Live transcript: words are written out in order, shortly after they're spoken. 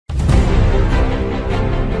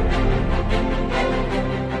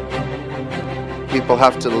people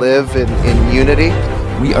have to live in unity.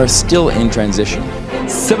 We are still in transition.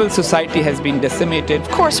 Civil society has been decimated. Of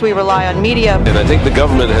course, we rely on media. And I think the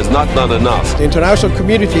government has not done enough. The international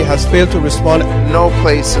community has failed to respond. No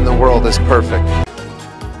place in the world is perfect.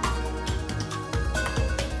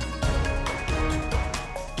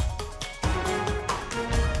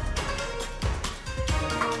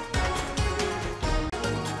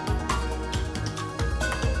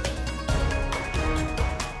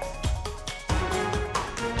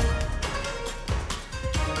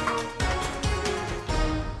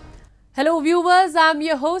 Hello viewers, I am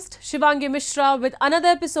your host Shivangi Mishra with another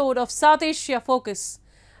episode of South Asia Focus.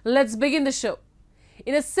 Let's begin the show.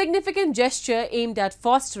 In a significant gesture aimed at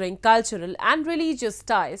fostering cultural and religious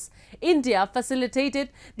ties, India facilitated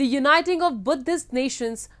the uniting of Buddhist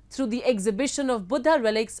nations through the exhibition of Buddha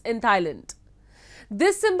relics in Thailand.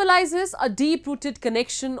 This symbolizes a deep-rooted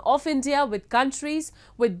connection of India with countries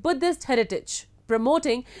with Buddhist heritage,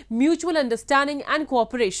 promoting mutual understanding and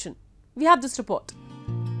cooperation. We have this report.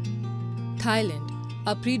 Thailand,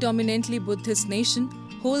 a predominantly Buddhist nation,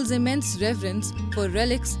 holds immense reverence for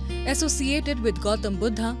relics associated with Gautam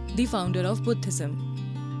Buddha, the founder of Buddhism.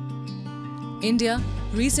 India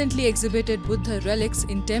recently exhibited Buddha relics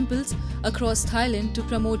in temples across Thailand to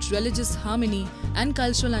promote religious harmony and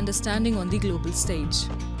cultural understanding on the global stage.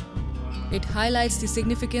 It highlights the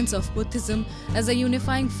significance of Buddhism as a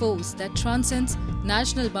unifying force that transcends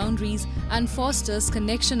national boundaries and fosters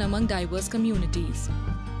connection among diverse communities.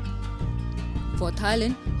 For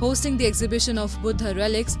Thailand, hosting the exhibition of Buddha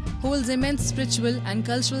relics holds immense spiritual and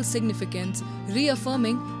cultural significance,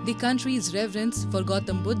 reaffirming the country's reverence for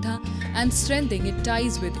Gautam Buddha and strengthening its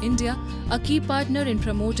ties with India, a key partner in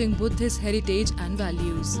promoting Buddhist heritage and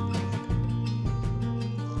values.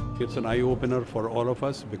 It's an eye-opener for all of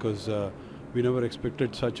us because we never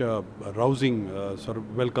expected such a rousing sort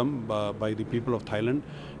of welcome by the people of Thailand.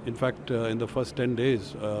 In fact, in the first 10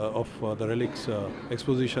 days of the relics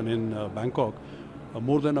exposition in Bangkok,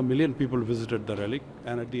 more than 1 million people visited the relic,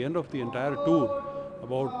 and at the end of the entire tour,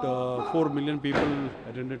 about 4 million people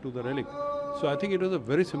attended to the relic. So I think it was a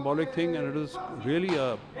very symbolic thing, and it was really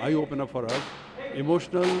an eye-opener for us.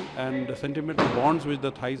 Emotional and sentimental bonds which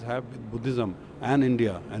the Thais have with Buddhism and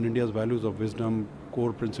India's values of wisdom,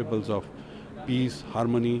 core principles of peace,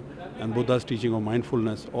 harmony, and Buddha's teaching of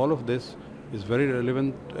mindfulness. All of this is very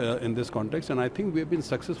relevant in this context, and I think we have been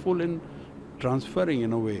successful in transferring,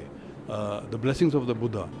 in a way, the blessings of the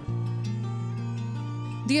Buddha.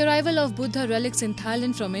 The arrival of Buddha relics in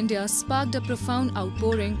Thailand from India sparked a profound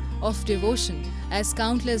outpouring of devotion as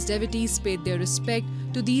countless devotees paid their respect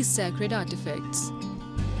to these sacred artifacts.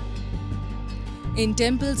 In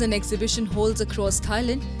temples and exhibition halls across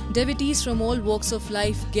Thailand, devotees from all walks of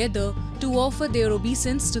life gather to offer their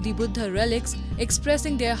obeisance to the Buddha relics,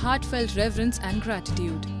 expressing their heartfelt reverence and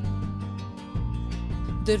gratitude.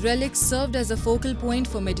 The relics served as a focal point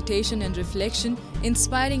for meditation and reflection,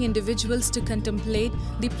 inspiring individuals to contemplate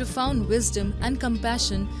the profound wisdom and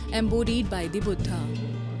compassion embodied by the Buddha.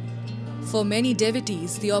 For many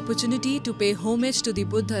devotees, the opportunity to pay homage to the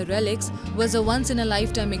Buddha relics was a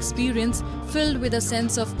once-in-a-lifetime experience filled with a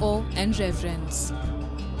sense of awe and reverence.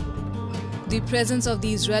 The presence of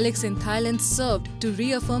these relics in Thailand served to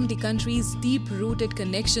reaffirm the country's deep-rooted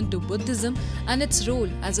connection to Buddhism and its role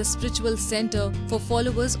as a spiritual center for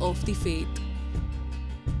followers of the faith.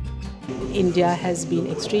 India has been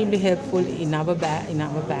extremely helpful in our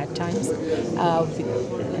bad times,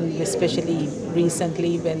 and especially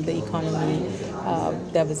recently when the economy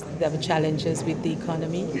there were challenges with the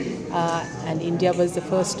economy, and India was the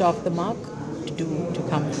first off the mark to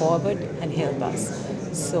come forward and help us.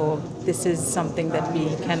 So this is something that we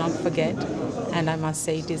cannot forget, and I must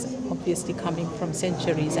say it is obviously coming from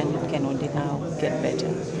centuries, and it can only now get better.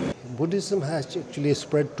 Buddhism has actually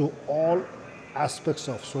spread to all aspects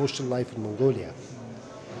of social life in Mongolia.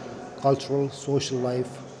 Cultural, social life,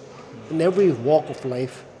 in every walk of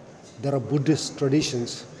life, there are Buddhist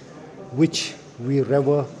traditions which we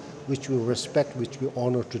revere, which we respect, which we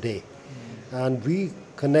honor today. And we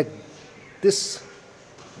connect this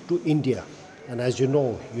to India. And as you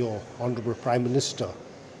know, your Honorable Prime Minister,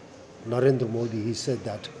 Narendra Modi, he said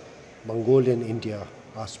that Mongolia and India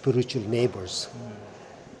are spiritual neighbors.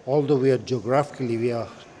 Although we are geographically,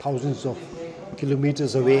 thousands of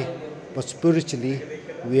kilometers away, but spiritually,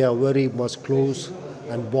 we are very much close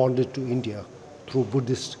and bonded to India through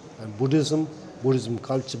Buddhist and Buddhism,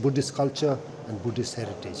 Buddhist culture, and Buddhist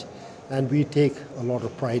heritage. And we take a lot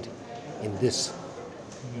of pride in this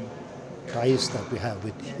ties that we have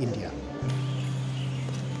with India.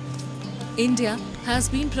 India has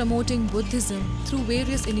been promoting Buddhism through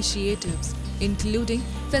various initiatives, including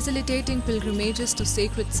facilitating pilgrimages to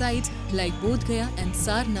sacred sites like Bodh Gaya and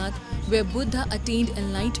Sarnath, where Buddha attained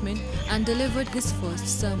enlightenment and delivered his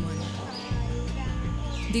first sermon.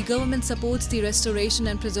 The government supports the restoration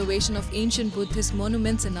and preservation of ancient Buddhist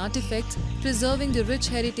monuments and artifacts, preserving the rich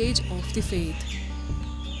heritage of the faith.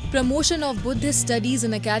 Promotion of Buddhist studies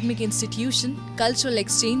in academic institutions, cultural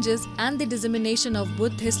exchanges and the dissemination of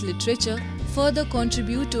Buddhist literature further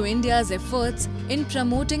contribute to India's efforts in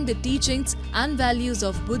promoting the teachings and values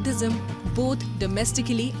of Buddhism both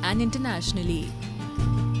domestically and internationally.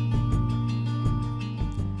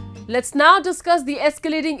 Let's now discuss the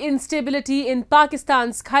escalating instability in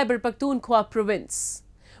Pakistan's Khyber Pakhtunkhwa province,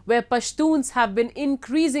 where Pashtuns have been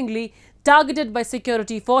increasingly targeted by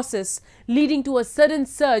security forces, leading to a sudden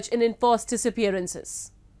surge in enforced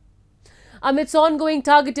disappearances. Amidst ongoing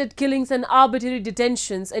targeted killings and arbitrary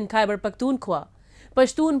detentions in Khyber Pakhtunkhwa,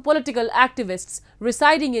 Pashtun political activists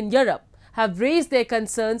residing in Europe have raised their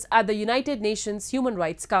concerns at the United Nations Human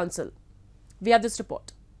Rights Council. We have this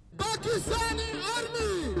report. Pakistani Army!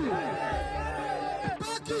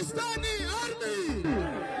 Pakistani Army!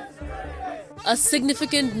 A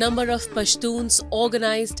significant number of Pashtuns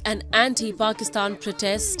organized an anti-Pakistan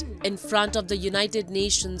protest in front of the United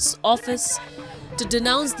Nations office to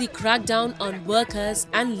denounce the crackdown on workers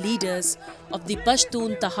and leaders of the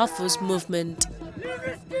Pashtun Tahaffuz movement.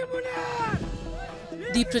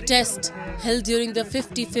 The protest, held during the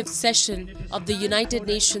 55th session of the United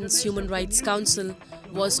Nations Human Rights Council,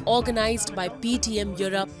 was organized by PTM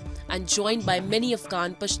Europe and joined by many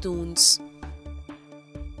Afghan Pashtuns.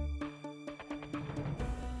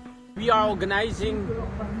 We are organizing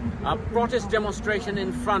a protest demonstration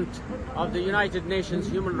in front of the United Nations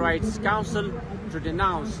Human Rights Council to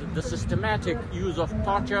denounce the systematic use of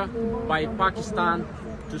torture by Pakistan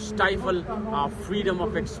to stifle our freedom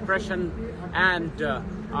of expression and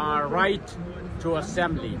our right to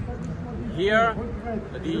assembly. Here,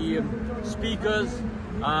 the speakers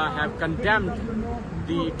have condemned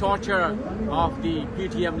the torture of the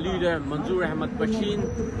PTM leader Manzoor Ahmad Bashir,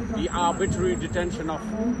 the arbitrary detention of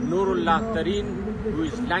Noorullah Tareen, who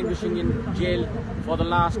is languishing in jail for the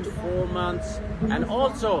last 4 months, and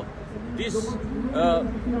also this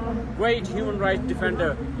great human rights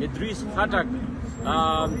defender Idris Khatak,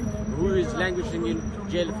 who is languishing in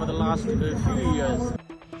jail for the last few years.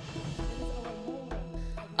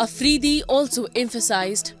 Afridi also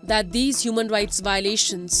emphasized that these human rights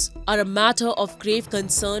violations are a matter of grave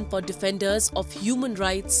concern for defenders of human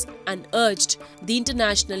rights and urged the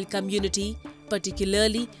international community,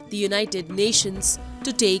 particularly the United Nations,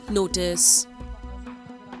 to take notice.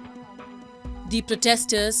 The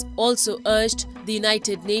protesters also urged the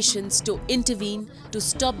United Nations to intervene to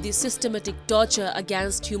stop the systematic torture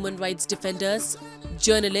against human rights defenders,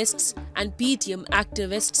 journalists and PTM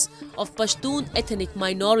activists of Pashtun ethnic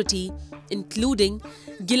minority, including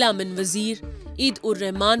Gilaman Wazir,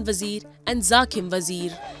 Eid-ur-Rahman Wazir and Zakim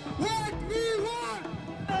Wazir.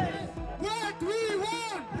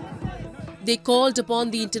 They called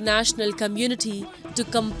upon the international community to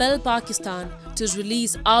compel Pakistan to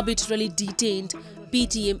release arbitrarily detained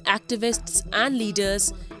PTM activists and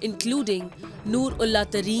leaders, including Noorullah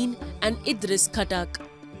Tareen and Idris Khatak.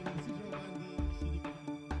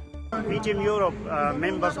 PTM Europe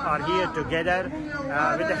members are here together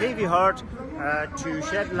with a heavy heart to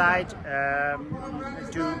shed light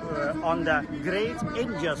on the great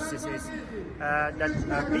injustices that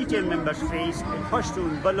PTM members face in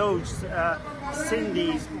Pashtun, Baloch,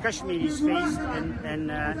 Sindhis, Kashmiris face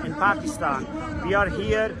in Pakistan. We are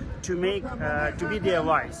here to be their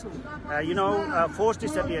voice. Forced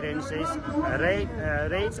disappearances,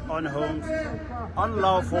 raids on homes,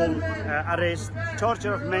 unlawful arrest,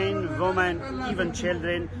 torture of men, women, even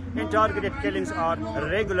children, and targeted killings are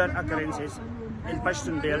regular occurrences in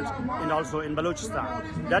Pashtun Belt and also in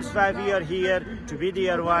Balochistan. That's why we are here to be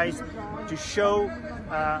their voice, to show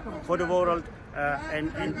for the world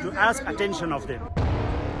and to ask attention of them.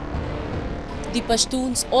 The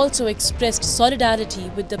Pashtuns also expressed solidarity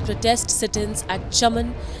with the protest sit-ins at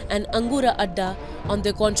Chaman and Angura Adda on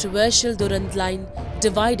the controversial Durand line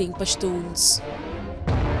dividing Pashtuns.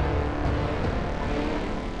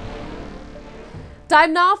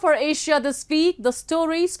 Time now for Asia This Week, the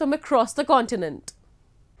stories from across the continent.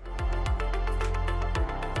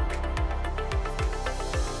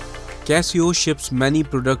 Casio ships many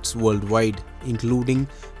products worldwide, including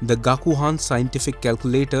the Gakuhan scientific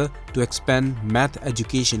calculator to expand math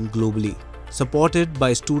education globally. Supported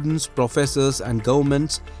by students, professors and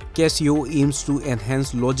governments, Casio aims to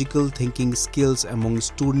enhance logical thinking skills among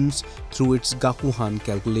students through its Gakuhan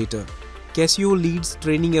calculator. Casio leads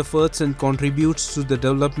training efforts and contributes to the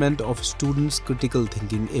development of students' critical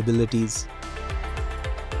thinking abilities.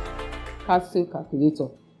 Casio Calculator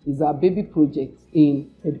is our baby project in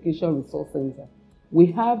Education Resource Center. We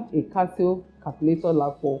have a Casio Calculator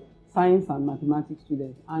lab for science and mathematics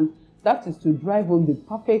students, and that is to drive home the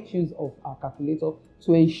perfect use of our calculator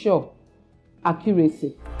to ensure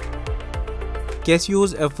accuracy.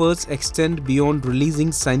 Casio's efforts extend beyond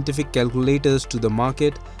releasing scientific calculators to the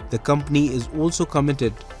market. The company is also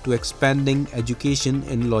committed to expanding education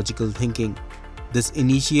in logical thinking. This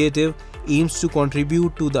initiative aims to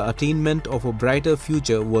contribute to the attainment of a brighter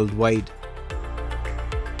future worldwide.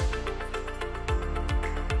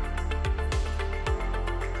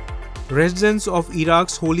 Residents of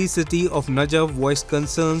Iraq's holy city of Najaf voiced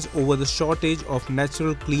concerns over the shortage of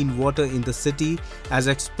natural clean water in the city, as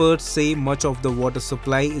experts say much of the water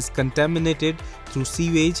supply is contaminated through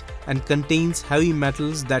sewage and contains heavy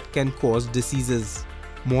metals that can cause diseases.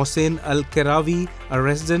 Mohsen Al-Karawi, a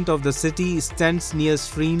resident of the city, stands near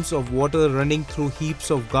streams of water running through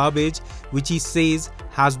heaps of garbage, which he says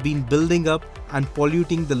has been building up and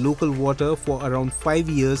polluting the local water for around 5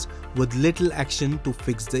 years with little action to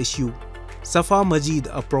fix the issue. Safa Majid,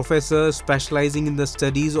 a professor specializing in the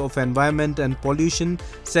studies of environment and pollution,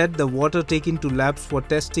 said the water taken to labs for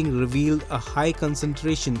testing revealed a high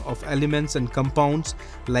concentration of elements and compounds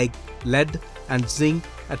like lead and zinc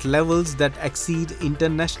at levels that exceed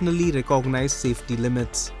internationally recognized safety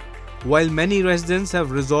limits. While many residents have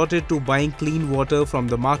resorted to buying clean water from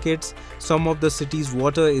the markets, some of the city's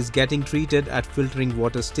water is getting treated at filtering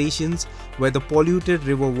water stations, where the polluted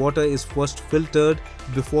river water is first filtered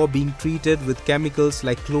before being treated with chemicals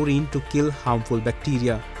like chlorine to kill harmful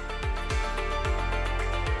bacteria.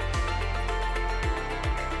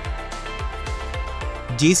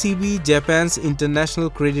 JCB, Japan's international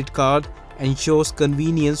credit card, ensures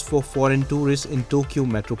convenience for foreign tourists in Tokyo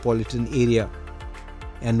metropolitan area.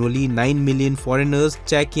 Annually, 9 million foreigners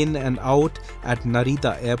check in and out at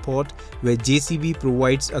Narita Airport, where JCB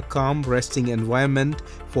provides a calm, resting environment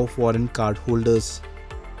for foreign card holders.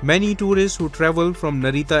 Many tourists who travel from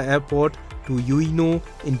Narita Airport to Ueno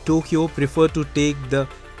in Tokyo prefer to take the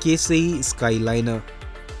Keisei Skyliner.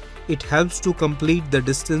 It helps to complete the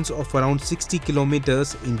distance of around 60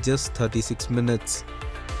 kilometers in just 36 minutes.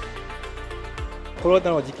 コロ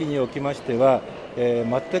ナの時期におきましては、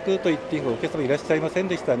全くと言っていいほどお客様いらっしゃいません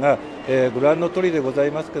でしたが、ご覧の通りでござ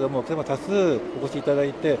いますけども、お客様多数お越しいただ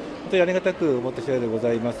いて、本当にありがたく思った次第でご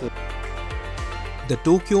ざいます。The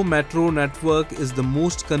Tokyo Metro network is the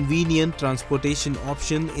most convenient transportation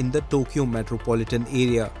option in the Tokyo metropolitan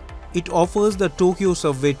area. It offers the Tokyo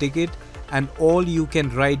subway ticket and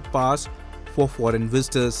all-you-can-ride pass for foreign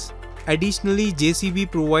visitors. Additionally, JCB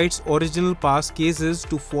provides original pass cases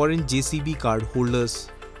to foreign JCB card holders.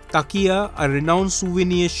 Takiya, a renowned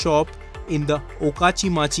souvenir shop in the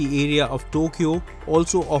Okachimachi area of Tokyo,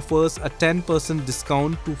 also offers a 10%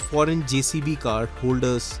 discount to foreign JCB card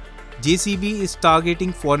holders. JCB is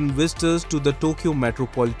targeting foreign visitors to the Tokyo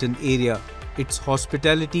metropolitan area. Its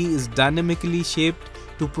hospitality is dynamically shaped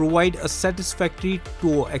to provide a satisfactory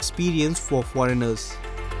tour experience for foreigners.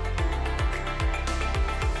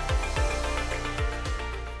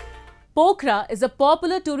 Pokhara is a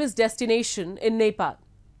popular tourist destination in Nepal.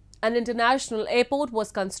 An international airport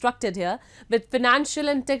was constructed here with financial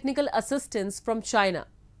and technical assistance from China.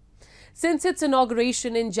 Since its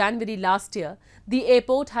inauguration in January last year, the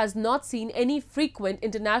airport has not seen any frequent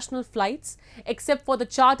international flights except for the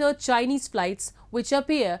chartered Chinese flights, which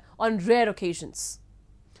appear on rare occasions.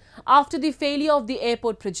 After the failure of the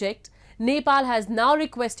airport project, Nepal has now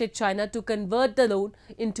requested China to convert the loan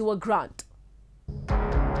into a grant.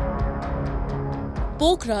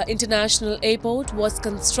 Pokhara International Airport was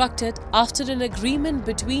constructed after an agreement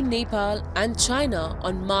between Nepal and China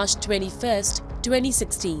on March 21,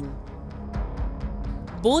 2016.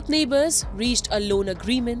 Both neighbors reached a loan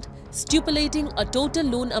agreement stipulating a total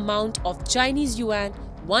loan amount of Chinese yuan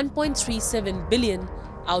 1.37 billion,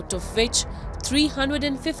 out of which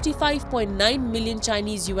 355.9 million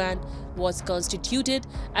Chinese yuan was constituted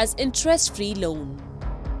as interest-free loan.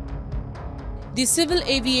 The Civil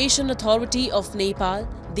Aviation Authority of Nepal,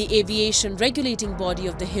 the aviation regulating body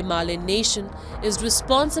of the Himalayan nation, is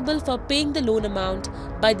responsible for paying the loan amount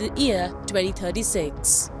by the year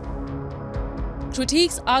 2036.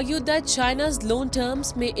 Critics argued that China's loan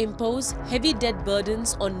terms may impose heavy debt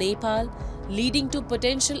burdens on Nepal, leading to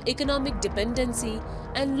potential economic dependency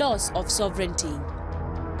and loss of sovereignty.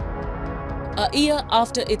 A year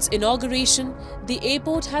after its inauguration, the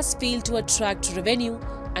airport has failed to attract revenue,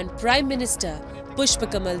 and Prime Minister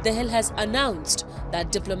Pushpakamal Dahal has announced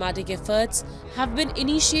that diplomatic efforts have been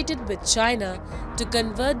initiated with China to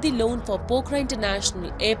convert the loan for Pokhara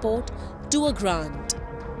International Airport to a grant.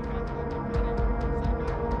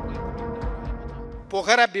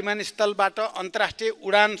 पोखरा विमानस्थलबाट अन्तर्राष्ट्रिय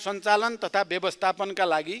उडान सञ्चालन तथा व्यवस्थापनका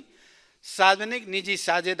लागि सार्वजनिक निजी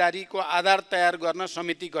साझेदारीको आधार तयार गर्न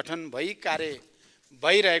समिति गठन भई कार्य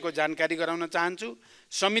भइरहेको जानकारी गराउन चाहन्छु।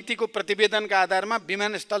 समितिको प्रतिवेदनका आधारमा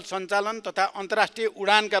विमानस्थल सञ्चालन तथा अन्तर्राष्ट्रिय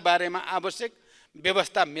उडानका बारेमा आवश्यक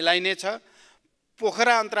व्यवस्था मिलाइनेछ।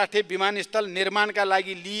 पोखरा अन्तर्राष्ट्रिय विमानस्थल निर्माणका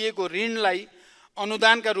लागि लिएको ऋणलाई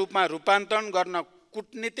अनुदानका रूपमा रूपान्तरण गर्न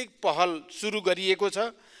कूटनीतिक पहल सुरु गरिएको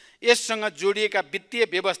छ। यससँग जोडिएका वित्तीय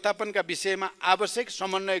व्यवस्थापनका विषयमा आवश्यक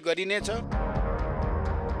समन्वय गरिनेछ।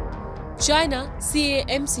 China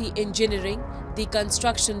CAMC Engineering, the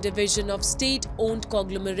construction division of state-owned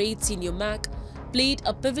conglomerate Sinyomac, played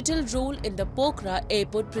a pivotal role in the Pokhara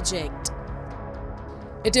airport project.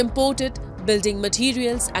 It imported building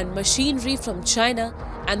materials and machinery from China,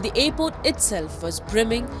 and the airport itself was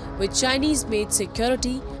brimming with Chinese-made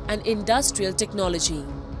security and industrial technology.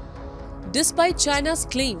 Despite China's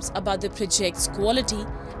claims about the project's quality,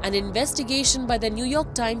 an investigation by the New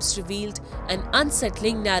York Times revealed an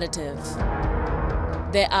unsettling narrative.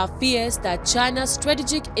 There are fears that China's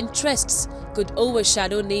strategic interests could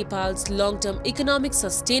overshadow Nepal's long-term economic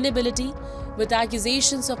sustainability, with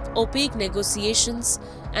accusations of opaque negotiations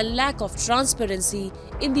and lack of transparency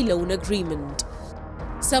in the loan agreement.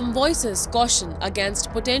 Some voices caution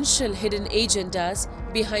against potential hidden agendas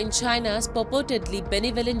behind China's purportedly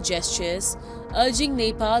benevolent gestures, urging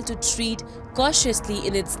Nepal to treat cautiously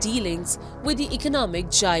in its dealings with the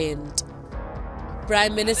economic giant.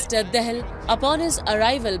 Prime Minister Dahal, upon his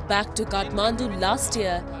arrival back to Kathmandu last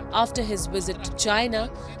year after his visit to China,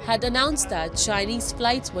 had announced that Chinese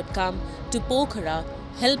flights would come to Pokhara,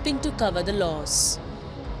 helping to cover the loss.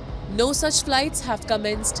 No such flights have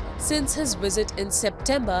commenced since his visit in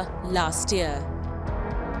September last year.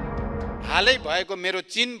 हालै भएको मेरो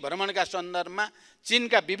चीन भ्रमणका सन्दर्भमा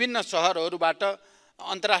चीनका विभिन्न शहरहरूबाट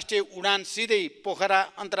अन्तर्राष्ट्रिय उडान सिधै पोखरा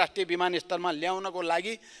अन्तर्राष्ट्रिय विमानस्थलमा ल्याउनको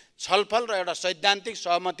लागि छलफल र एउटा सैद्धान्तिक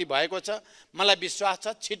सहमति भएको छ। मलाई विश्वास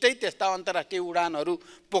छ छिटै त्यस्ता अन्तर्राष्ट्रिय उडानहरू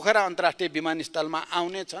पोखरा अन्तर्राष्ट्रिय विमानस्थलमा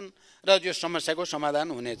आउनेछन् र यो समस्याको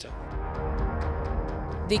समाधान हुनेछ।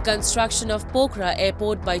 The construction of Pokhara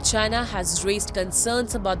Airport by China has raised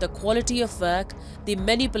concerns about the quality of work, the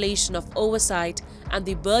manipulation of oversight, and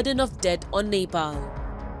the burden of debt on Nepal.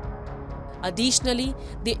 Additionally,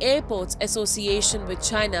 the Airports Association with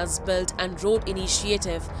China's Belt and Road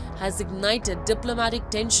Initiative has ignited diplomatic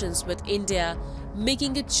tensions with India,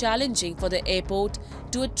 making it challenging for the airport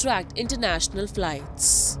to attract international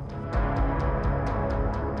flights.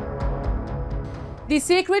 The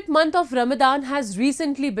sacred month of Ramadan has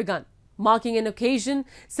recently begun, marking an occasion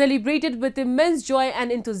celebrated with immense joy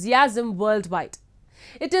and enthusiasm worldwide.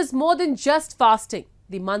 It is more than just fasting.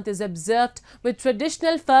 The month is observed with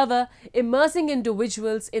traditional fervor, immersing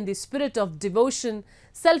individuals in the spirit of devotion,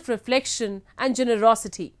 self-reflection and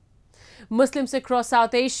generosity. Muslims across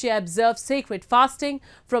South Asia observe sacred fasting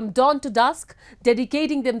from dawn to dusk,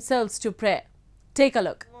 dedicating themselves to prayer. Take a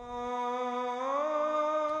look.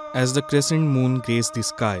 As the crescent moon graced the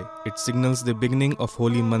sky, it signals the beginning of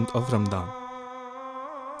holy month of Ramadan.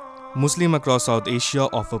 Muslims across South Asia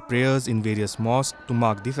offer prayers in various mosques to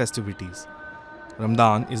mark the festivities.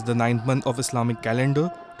 Ramadan is the 9th month of Islamic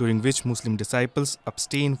calendar, during which Muslim disciples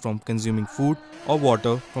abstain from consuming food or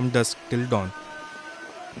water from dusk till dawn.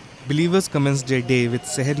 Believers commence their day with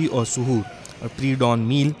Sehri or Suhoor, a pre-dawn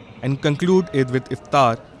meal, and conclude it with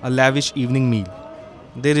Iftar, a lavish evening meal.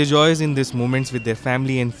 They rejoice in these moments with their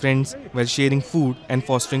family and friends while sharing food and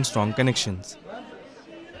fostering strong connections.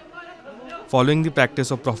 Following the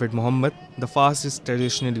practice of Prophet Muhammad, the fast is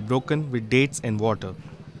traditionally broken with dates and water.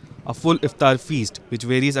 A full iftar feast, which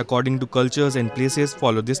varies according to cultures and places,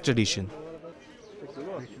 follow this tradition.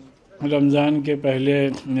 Ramzan के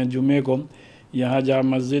पहले जुमे को यहाँ जा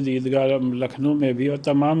मस्जिद ईदगाह लखनऊ में भी और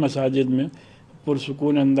तमाम मसाजिद में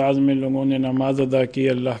पुरसुकून अंदाज में लोगों ने नमाज अदा की,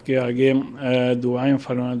 अल्लाह के आगे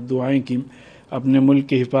दुआएं की, अपने मुल्क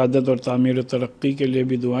की हिफाजत और तामीर और तरक्की के लिए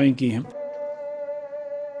भी दुआएं की हैं.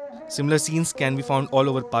 Similar scenes can be found all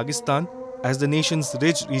over Pakistan, as the nation's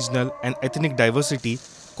rich regional and ethnic diversity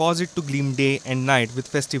cause it to gleam day and night with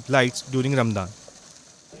festive lights during Ramadan.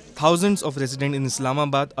 Thousands of residents in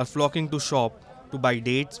Islamabad are flocking to shop to buy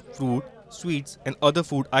dates, fruit, sweets and other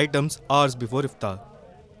food items hours before iftar.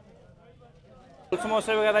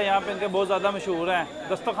 समोसे वगैरह यहाँ पे इनके बहुत ज़्यादा मशहूर हैं.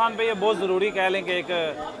 दस्तरखान पे ये बहुत ज़रूरी कह लें कि एक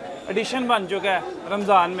एडिशन बन चुका है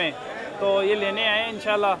रमज़ान में, तो ये लेने आए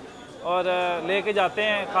इंशाल्लाह. और लेके जाते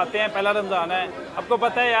हैं, खाते हैं। पहला रमज़ान है, आपको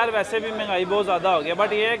पता है यार वैसे भी महंगाई बहुत ज़्यादा हो गया,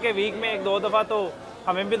 बट ये है कि वीक में 1-2 दफ़ा तो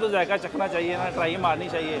हमें भी तो जायका चखना चाहिए ना, ट्राई मारनी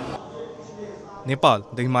चाहिए। Nepal,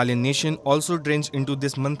 the Himalayan nation, also drenched into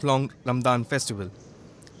this month-long Ramadan festival.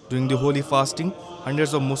 During the holy fasting,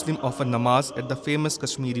 hundreds of Muslims offer namaz at the famous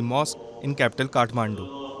Kashmiri mosque in capital Kathmandu.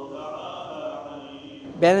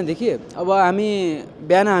 बिहानदेखि अब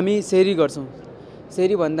हामी सेरी गर्छौँ।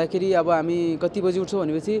 सेरी भन्दाखेरि अब हामी कति बजी उठ्छौँ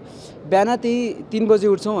भनेपछि बिहान त्यही 3 बजी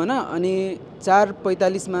उठ्छौँ हैन, अनि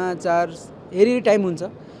 4:45 मा 4 हेरी टाइम हुन्छ,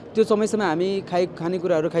 त्यो समयसम्म हामी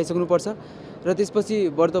खानेकुराहरू खाइसक्नुपर्छ र त्यसपछि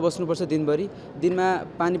व्रत बस्नुपर्छ दिनभरि। दिनमा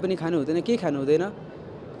पानी पनि खानु हुँदैन, केही खानु हुँदैन,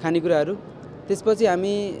 खानेकुराहरू। त्यसपछि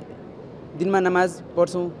हामी दिनमा नमाज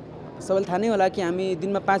पढ्छौँ। सबैलाई थाहा नै होला कि हामी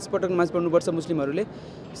दिनमा 5 पटक नमाज पढ्नुपर्छ मुस्लिमहरूले।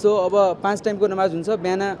 सो अब 5 टाइमको नमाज हुन्छ।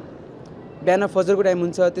 बिहान फजरको टाइम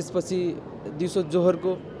हुन्छ, त्यसपछि दिउँसो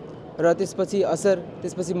जोहरको, र त्यसपछि असर,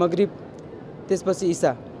 त्यसपछि मगरिब, त्यसपछि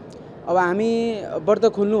इशा। अब हामी व्रत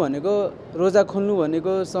खोल्नु भनेको, रोजा खोल्नु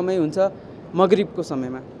भनेको समय हुन्छ मगरिबको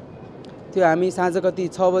समयमा। त्यो हामी साँझ कति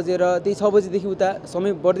 6 बजे र त्यही 6 बजेदेखि उता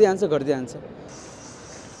समय बढ्दै जान्छ, घट्दै जान्छ।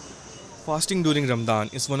 Fasting during Ramadan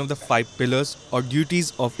is one of the 5 pillars or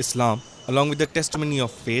duties of Islam, along with the testimony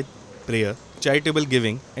of faith, prayer, charitable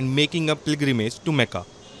giving, and making a pilgrimage to Mecca.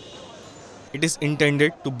 It is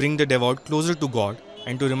intended to bring the devout closer to God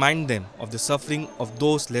and to remind them of the suffering of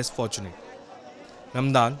those less fortunate.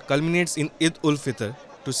 Ramadan culminates in Eid ul-Fitr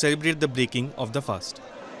to celebrate the breaking of the fast.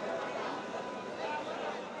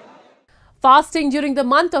 Fasting during the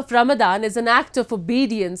month of Ramadan is an act of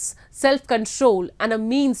obedience, self-control, and a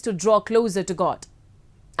means to draw closer to God.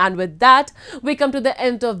 And with that, we come to the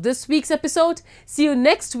end of this week's episode. See you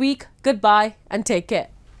next week. Goodbye and take care.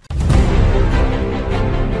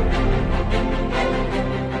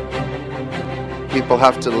 People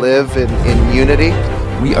have to live in unity.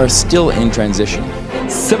 We are still in transition.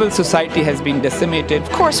 Civil society has been decimated.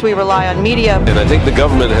 Of course, we rely on media. And I think the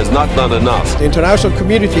government has not done enough. The international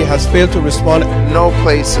community has failed to respond. No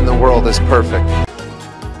place in the world is perfect.